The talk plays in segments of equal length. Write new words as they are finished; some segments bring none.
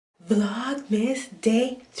Vlogmas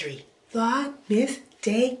Day 3. Vlogmas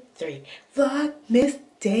Day 3. Vlogmas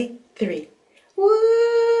Day 3. Woo!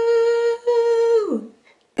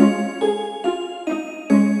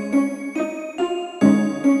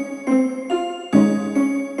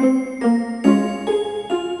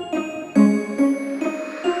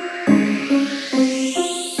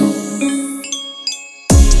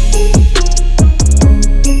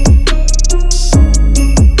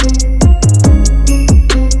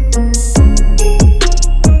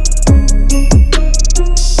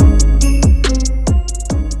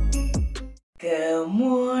 Good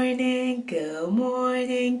morning, good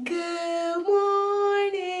morning, good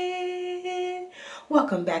morning.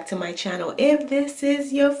 Welcome back to my channel. If this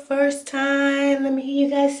is your first time, let me hear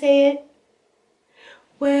you guys say it.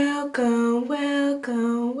 Welcome,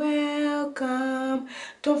 welcome, welcome.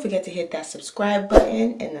 Don't forget to hit that subscribe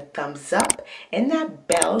button and the thumbs up and that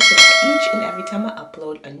bell so that each and every time I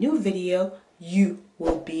upload a new video, you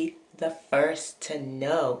will be the first to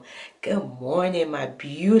know. Good morning, my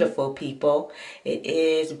beautiful people. It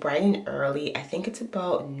is bright and early. I think it's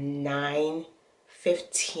about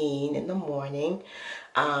 9:15 in the morning.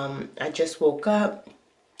 I just woke up.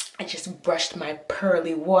 I just brushed my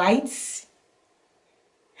pearly whites.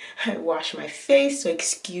 I washed my face, so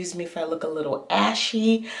excuse me if I look a little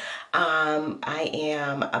ashy. I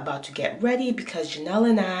am about to get ready because Janelle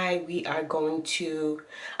and we are going to,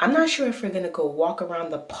 I'm not sure if we're going to go walk around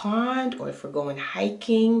the pond or if we're going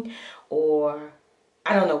hiking or,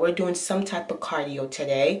 I don't know, we're doing some type of cardio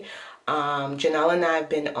today. Janelle and I have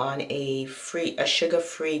been on a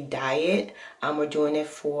sugar-free diet. We're doing it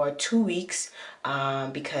for 2 weeks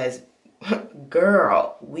because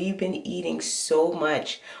girl, we've been eating so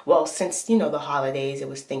much. Well, since the holidays, it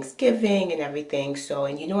was Thanksgiving and everything. So,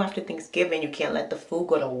 and after Thanksgiving, you can't let the food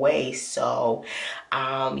go to waste. So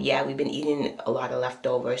yeah, we've been eating a lot of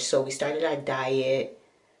leftovers. So we started our diet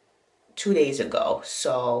 2 days ago.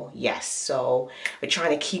 So yes, so we're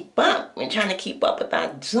trying to keep up. We're trying to keep up with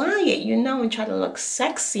our diet, and try to look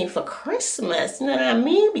sexy for Christmas. You know what I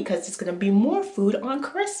mean? Because it's gonna be more food on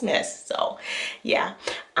Christmas. So yeah.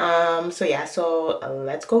 So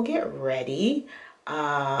let's go get ready.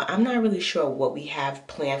 I'm not really sure what we have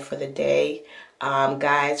planned for the day.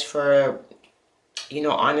 Guys,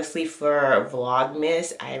 honestly, for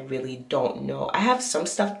Vlogmas, I really don't know. I have some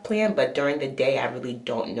stuff planned, but during the day, I really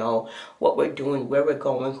don't know what we're doing, where we're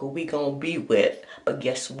going, who we gonna be with. But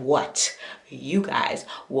guess what? You guys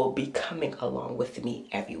will be coming along with me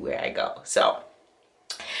everywhere I go. So,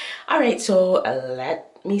 all right, so let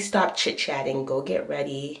me stop chit-chatting, go get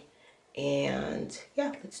ready, and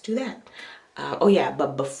yeah, let's do that. Oh yeah,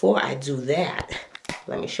 but before I do that,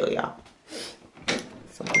 let me show y'all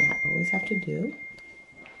something I always have to do.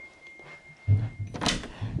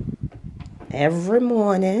 Every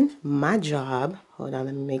morning, my job, hold on,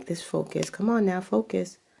 let me make this focus. Come on now,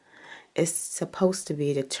 focus. It's supposed to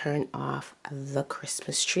be to turn off the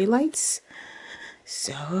Christmas tree lights.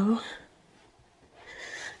 So,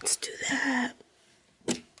 let's do that.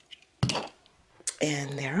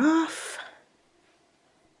 And they're off.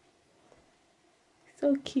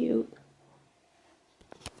 So cute.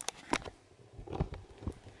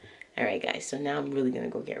 All right, guys, so now I'm really gonna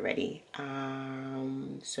go get ready.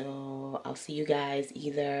 So I'll see you guys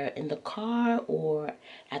either in the car or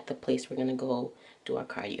at the place we're gonna go do our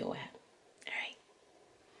cardio at.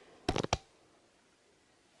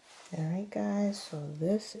 All right, guys, so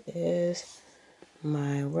this is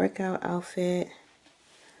my workout outfit.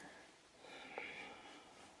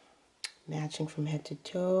 Matching from head to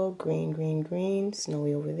toe, green, green, green.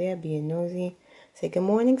 Snowy over there being nosy. Say good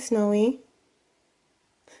morning, Snowy.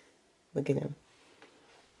 Look at him.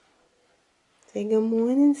 Say good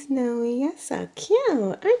morning, Snowy. You're so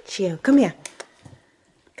cute, aren't you? Come here.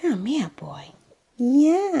 Come here, boy.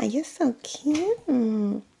 Yeah, you're so cute.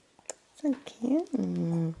 So cute.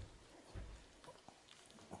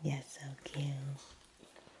 You're so cute.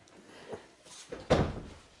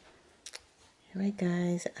 Alright,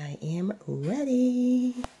 guys, I am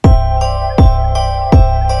ready.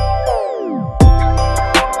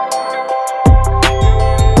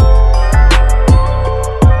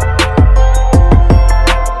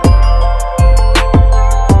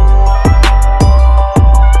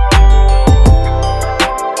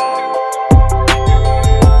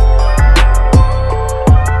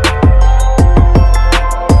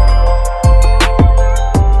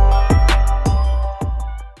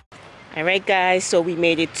 Alright, guys, so we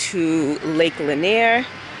made it to Lake Lanier.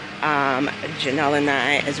 Janelle and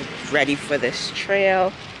I is ready for this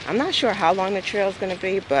trail. I'm not sure how long the trail is going to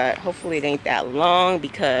be, but hopefully it ain't that long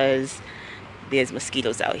because there's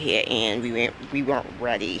mosquitoes out here, and we weren't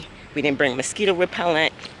ready. We didn't bring mosquito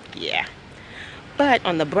repellent. Yeah. But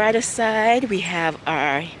on the brighter side, we have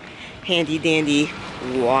our handy dandy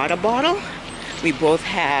water bottle. We both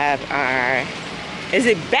have our, is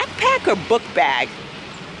it backpack or book bag?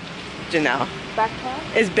 Janelle?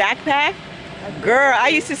 Backpack? Is backpack? Girl, I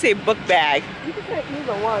used to say book bag. You can say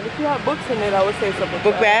either one. If you have books in it, I would say it's a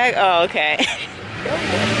book bag. Oh, okay.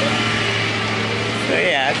 So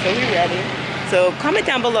yeah, so we ready. So comment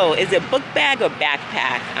down below, is it book bag or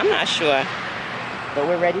backpack? I'm not sure. But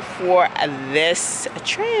we're ready for this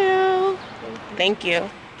trail. Thank you.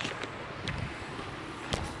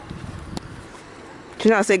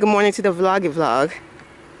 Janelle, say good morning to the vloggy vlog.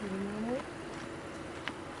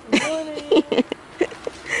 Good morning. Good morning.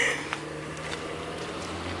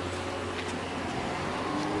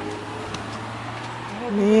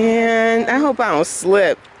 Man, I hope I don't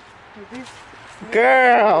slip.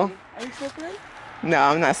 Girl. Are you slipping? No,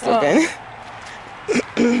 I'm not slipping.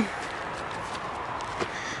 Oh.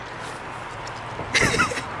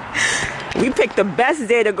 We picked the best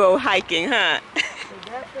day to go hiking, huh?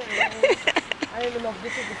 Exactly. I don't even know if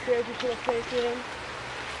this is the stairs we should have taken.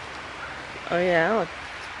 Oh yeah,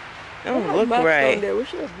 I don't look right. right. We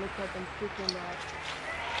should have looked at them freaking maps.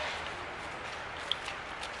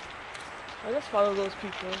 I'll just follow those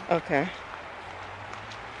people. Okay.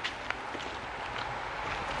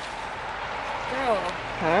 Girl.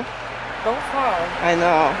 Huh? Don't fall. I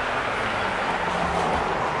know.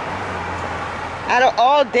 Out of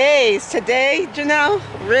all days, today, Janelle?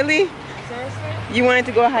 Really? Seriously? You wanted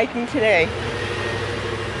to go hiking today?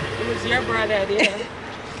 It was your bright idea.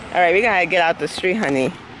 Alright, we gotta get out the street,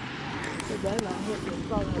 honey.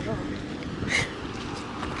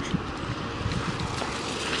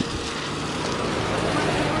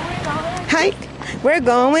 Hike. We're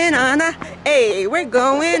going on a, hey, we're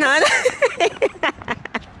going on a.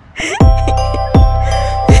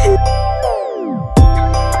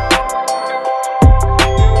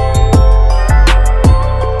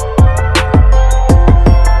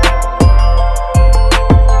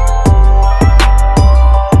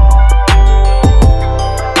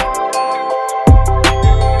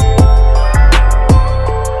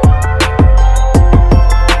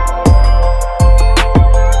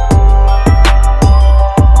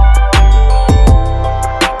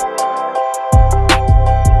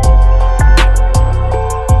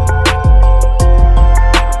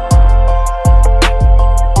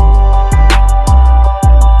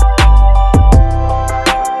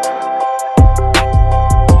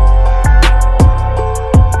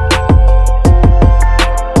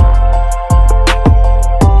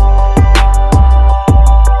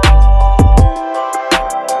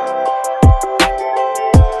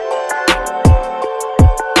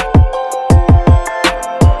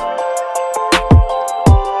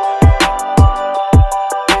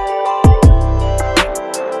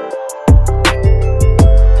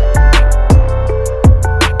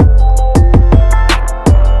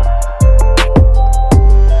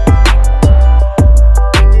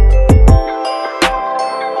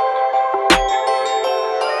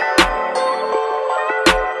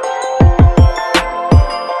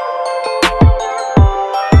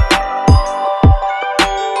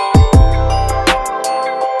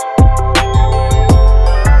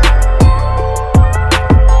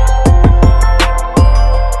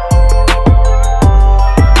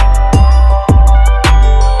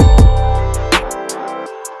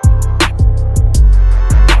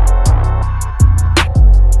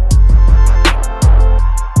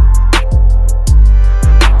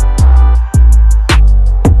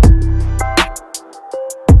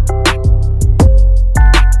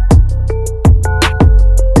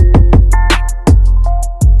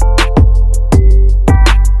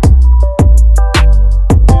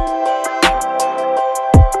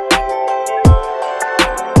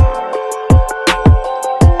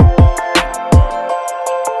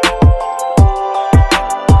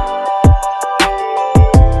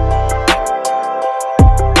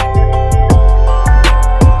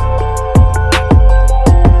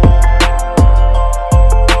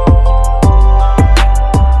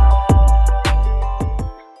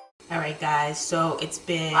 So it's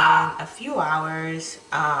been a few hours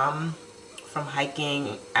from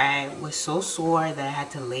hiking. I was so sore that I had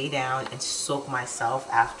to lay down and soak myself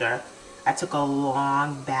after I took a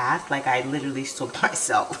long bath. Like I literally soaked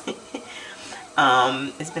myself.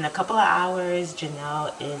 It's been a couple of hours.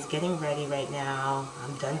 Janelle is getting ready right now.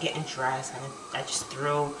 I'm done getting dressed. I just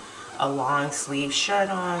threw a long sleeve shirt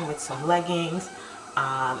on with some leggings,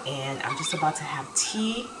 and I'm just about to have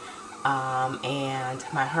tea. and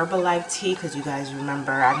my Herbalife tea, because you guys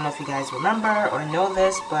remember, I don't know if you guys remember or know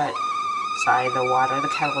this, but sorry, the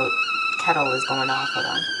kettle is going off. Hold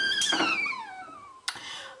on.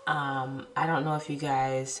 I don't know if you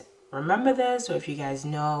guys remember this or if you guys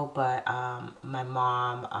know, but my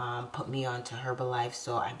mom put me onto Herbalife,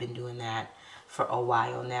 so I've been doing that for a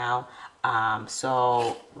while now.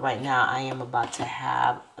 So right now I am about to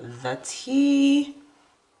have the tea,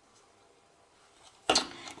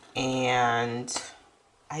 and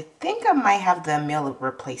I think I might have the meal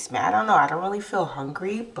replacement. I don't know. I don't really feel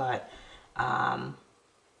hungry, but I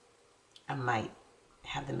might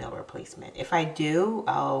have the meal replacement. If I do,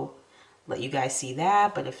 I'll let you guys see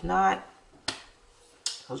that, but if not,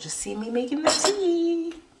 you'll just see me making the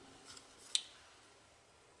tea.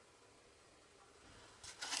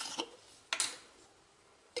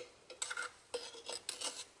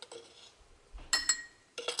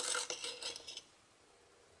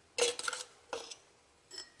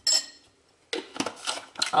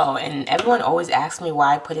 Oh, and everyone always asks me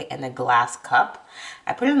why I put it in a glass cup.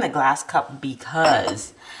 I put it in a glass cup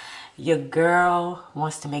because your girl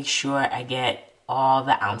wants to make sure I get all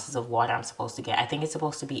the ounces of water I'm supposed to get. I think it's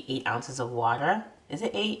supposed to be 8 ounces of water. Is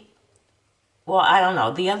it 8? Well, I don't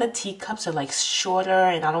know. The other teacups are like shorter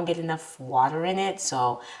and I don't get enough water in it.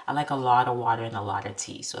 So I like a lot of water and a lot of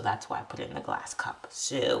tea. So that's why I put it in a glass cup.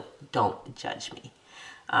 So don't judge me.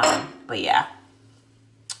 But yeah.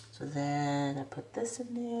 So then I put this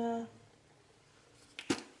in there.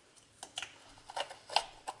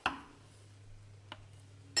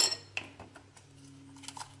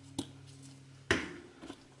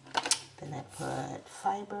 Then I put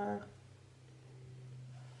fiber.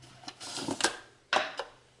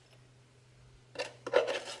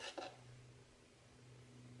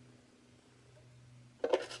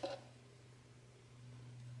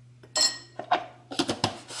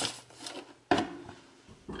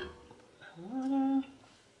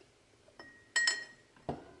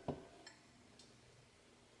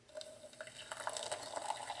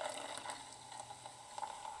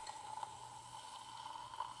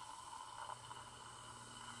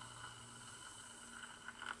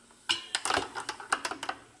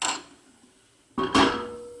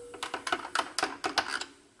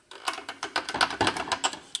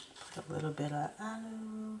 A little bit of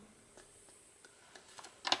aloe.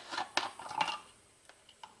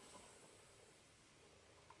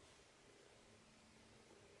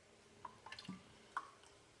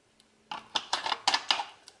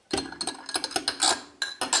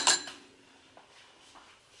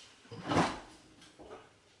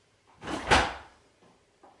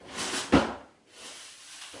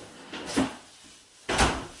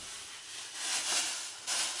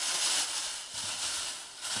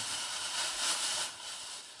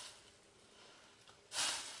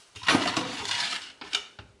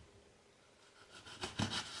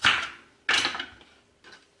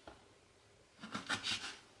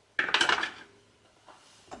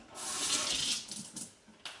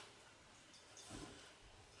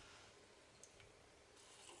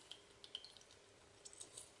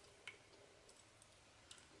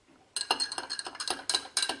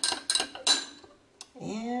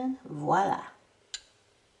 And voila.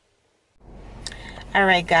 All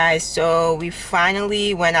right, guys, so we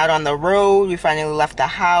finally went out on the road. We finally left the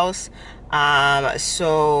house.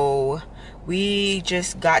 So we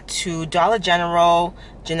just got to Dollar General.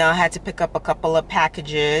 Janelle had to pick up a couple of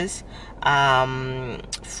packages from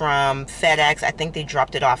FedEx. I think they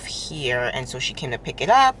dropped it off here, and so she came to pick it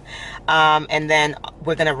up. And then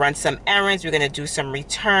we're gonna run some errands. We're gonna do some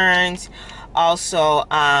returns. Also,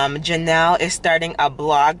 Janelle is starting a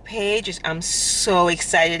blog page, which I'm so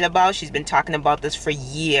excited about. She's been talking about this for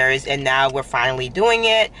years, and now we're finally doing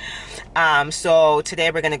it. So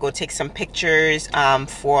today we're gonna go take some pictures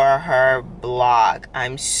for her blog.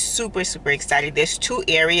 I'm super excited. There's 2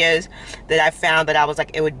 areas that I found that I was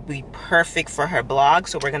like it would be perfect for her blog,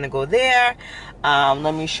 so we're gonna go there.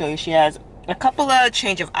 Let me show you. She has a couple of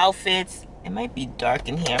change of outfits. It might be dark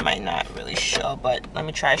in here, might not really show, but let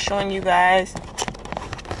me try showing you guys.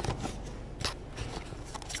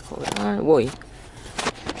 Hold on, wait.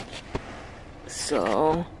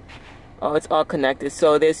 So, oh, it's all connected.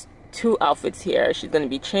 So there's 2 outfits here she's gonna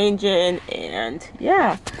be changing, and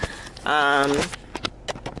yeah.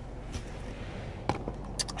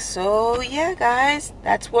 So yeah, guys,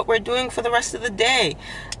 that's what we're doing for the rest of the day.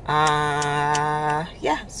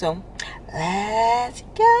 Yeah, so let's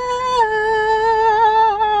go.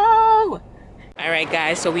 All right,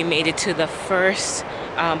 guys, so we made it to the first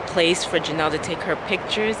place for Janelle to take her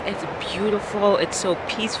pictures. It's beautiful. It's so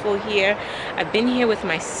peaceful here. I've been here with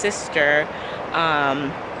my sister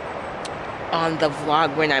on the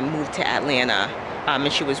vlog when I moved to Atlanta.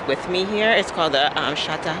 And she was with me here. It's called the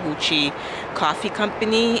Chattahoochee Coffee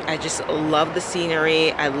Company. I just love the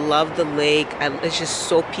scenery. I love the lake. It's just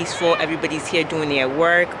so peaceful. Everybody's here doing their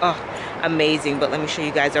work. Oh, amazing. But let me show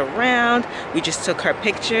you guys around. We just took her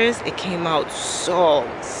pictures. It came out so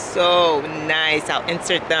nice. I'll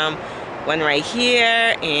insert them. One right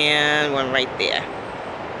here and one right there.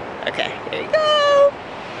 Okay, here you go.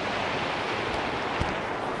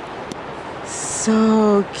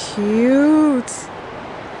 So cute.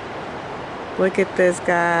 Look at this,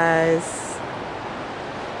 guys.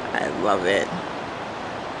 I love it.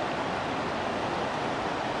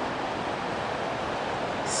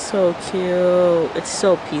 So cute. It's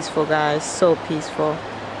so peaceful, guys. So peaceful.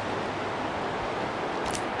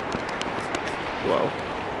 Whoa.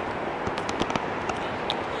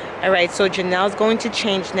 Alright, so Janelle's going to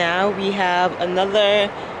change now. We have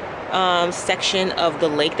another section of the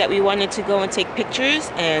lake that we wanted to go and take pictures,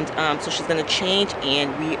 and so she's going to change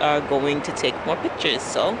and we are going to take more pictures.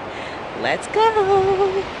 So let's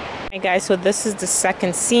go. Hey guys, so this is the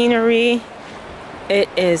second scenery. It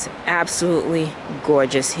is absolutely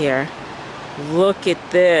gorgeous here. Look at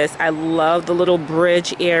this. I love the little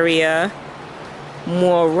bridge area.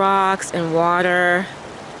 More rocks and water.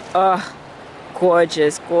 Oh,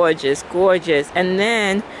 gorgeous, gorgeous, gorgeous. And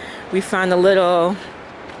then we found a little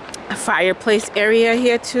fireplace area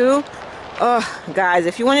here too. Oh guys,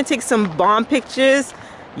 if you want to take some bomb pictures,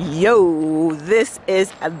 yo, this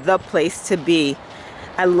is the place to be.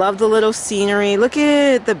 I love the little scenery. Look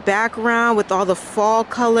at the background with all the fall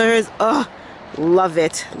colors. Oh, love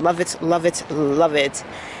it, love it, love it, love it.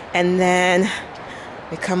 And then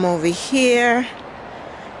we come over here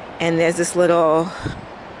and there's this little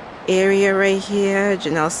area right here.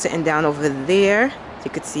 Janelle's sitting down over there. You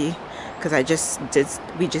could see, because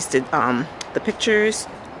we just did the pictures.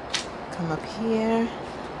 Come up here,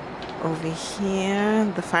 over here,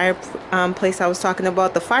 the fire place I was talking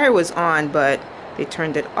about. The fire was on, but they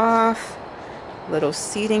turned it off. Little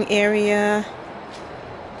seating area.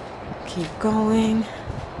 Keep going.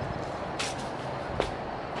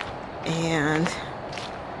 And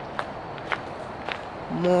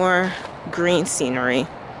more green scenery.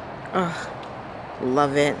 Oh,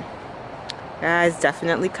 love it. Guys,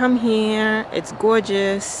 definitely come here. It's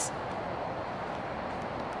gorgeous.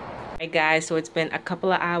 Hey guys, so it's been a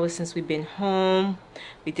couple of hours since we've been home.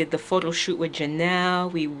 We did the photo shoot with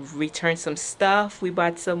Janelle. We returned some stuff. We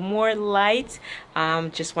bought some more lights.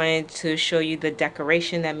 Just wanted to show you the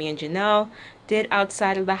decoration that me and Janelle did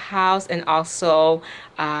outside of the house, and also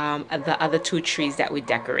the other 2 trees that we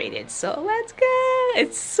decorated. So let's go.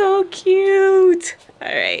 It's so cute. All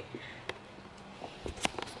right.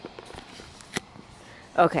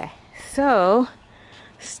 Okay, so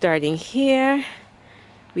starting here,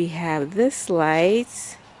 we have this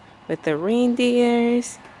light with the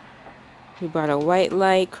reindeers. We brought a white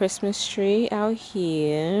light Christmas tree out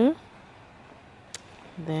here.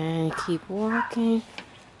 Then keep walking.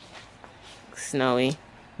 Snowy.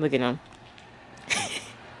 Look at him.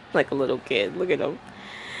 Like a little kid. Look at him.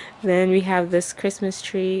 Then we have this Christmas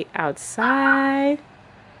tree outside.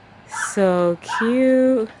 So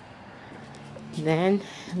cute. Then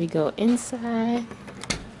we go inside.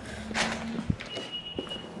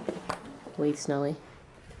 Wait, Snowy.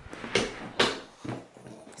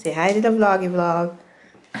 Say hi to the vlog.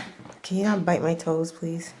 Can you not bite my toes,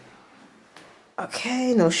 please?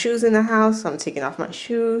 Okay, no shoes in the house, so I'm taking off my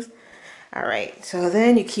shoes. Alright, so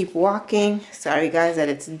then you keep walking. Sorry guys that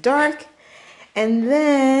it's dark. And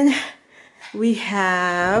then we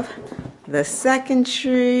have the second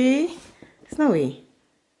tree. Snowy.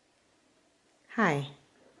 Hi.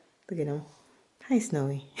 Look at him. Hi,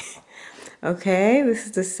 Snowy. Okay, this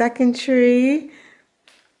is the second tree.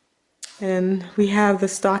 And we have the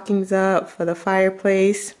stockings up for the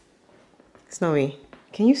fireplace. Snowy,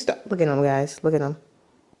 can you stop? Look at him, guys. Look at him.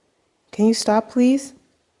 Can you stop, please?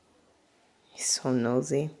 He's so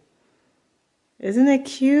nosy. Isn't it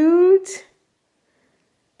cute?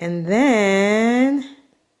 And then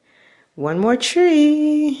one more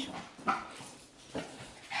tree.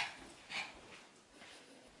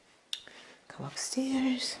 Come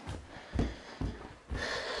upstairs.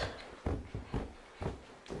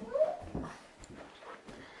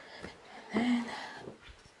 And then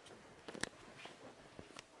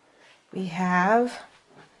we have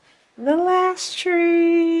the last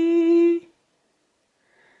tree.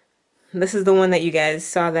 This is the one that you guys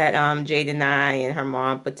saw that Jade and I and her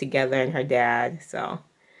mom put together, and her dad. So,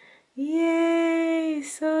 yay!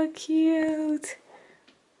 So cute.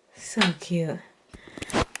 So cute.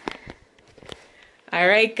 All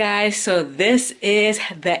right, guys, so this is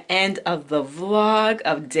the end of the vlog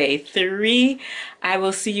of day 3. I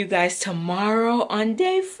will see you guys tomorrow on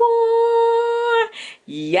day 4.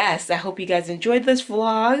 Yes, I hope you guys enjoyed this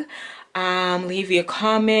vlog. Leave your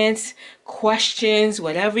comments, questions,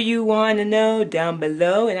 whatever you want to know down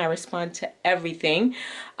below, and I respond to everything.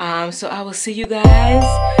 So I will see you guys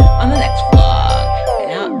on the next vlog.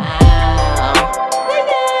 And now,